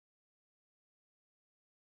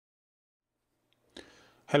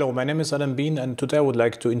Hello, my name is Adam Bean, and today I would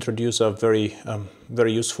like to introduce a very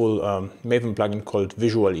useful Maven plugin called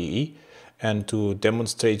JavaEE, and to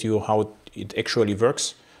demonstrate you how it actually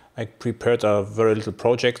works. I prepared a very little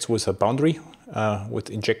project with a boundary, with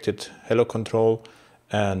injected hello control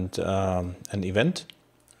and an event.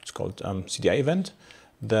 It's called CDI event.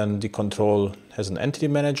 Then the control has an entity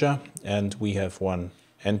manager, and we have one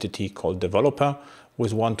entity called developer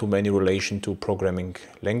with one-to-many relation to programming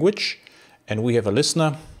language. And we have a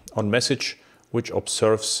listener on message which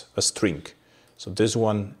observes a string. So this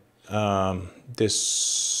one,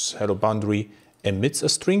 this hello boundary emits a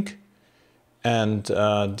string, and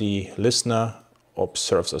the listener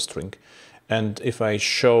observes a string. And if I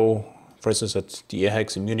show, for instance, at the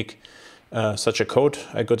AirHacks in Munich, such a code,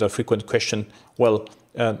 I got a frequent question, well,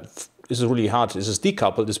 is it really hard? Is this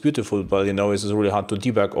decoupled? It's beautiful, but is it really hard to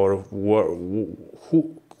debug, or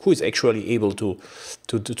who is actually able to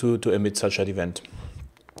emit such an event?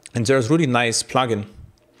 And there's a really nice plugin,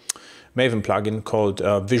 Maven plugin called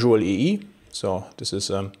JavaEE. So this is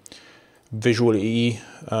JavaEE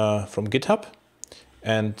from GitHub.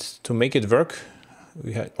 And to make it work,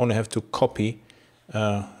 we only have to copy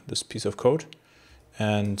this piece of code.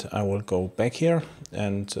 And I will go back here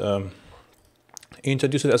and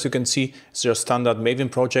introduce it. As you can see, it's your standard Maven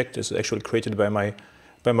project. It's actually created by my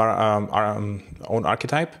own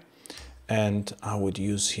archetype, and I would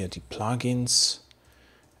use here the plugins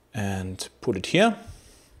and put it here.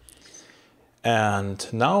 And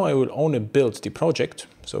now I will only build the project,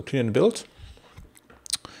 so clean and build.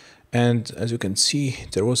 And as you can see,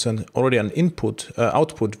 there was already an output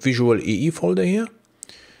JavaEE folder here,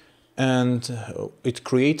 and it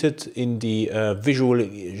created in the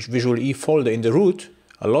JavaEE folder in the root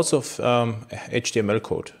lots of HTML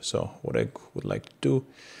code. So what I would like to do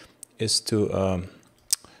is to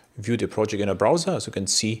view the project in a browser. As you can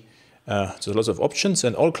see, there's lots of options,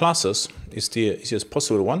 and all classes is the easiest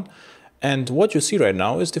possible one. And what you see right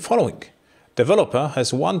now is the following. Developer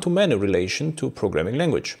has one-to-many relation to programming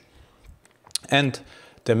language. And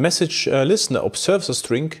the message listener observes a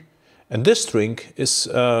string, and this string is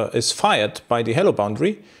fired by the hello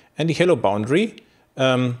boundary, and the hello boundary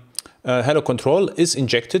hello control is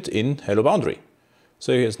injected in hello boundary.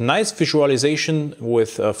 So here's nice visualization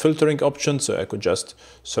with filtering options. So I could just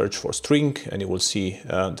search for string, and you will see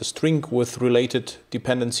the string with related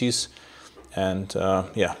dependencies. And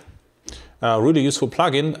really useful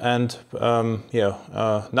plugin. And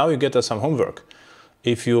now you get some homework.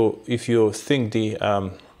 If you think the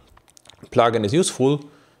plugin is useful,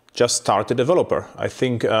 just start the developer. I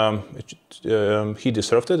think he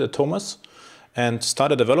deserved it, Thomas. And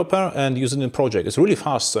start a developer and use it in a project. It's really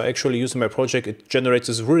fast. So I actually use it in my project. It generates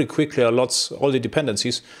this really quickly, all the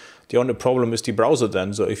dependencies. The only problem is the browser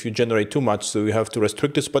then. So if you generate too much, so you have to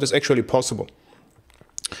restrict this, but it's actually possible.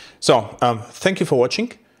 So thank you for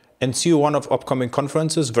watching, and see you one of upcoming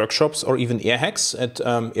conferences, workshops, or even AirHacks at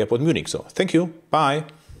Airport Munich. So thank you. Bye.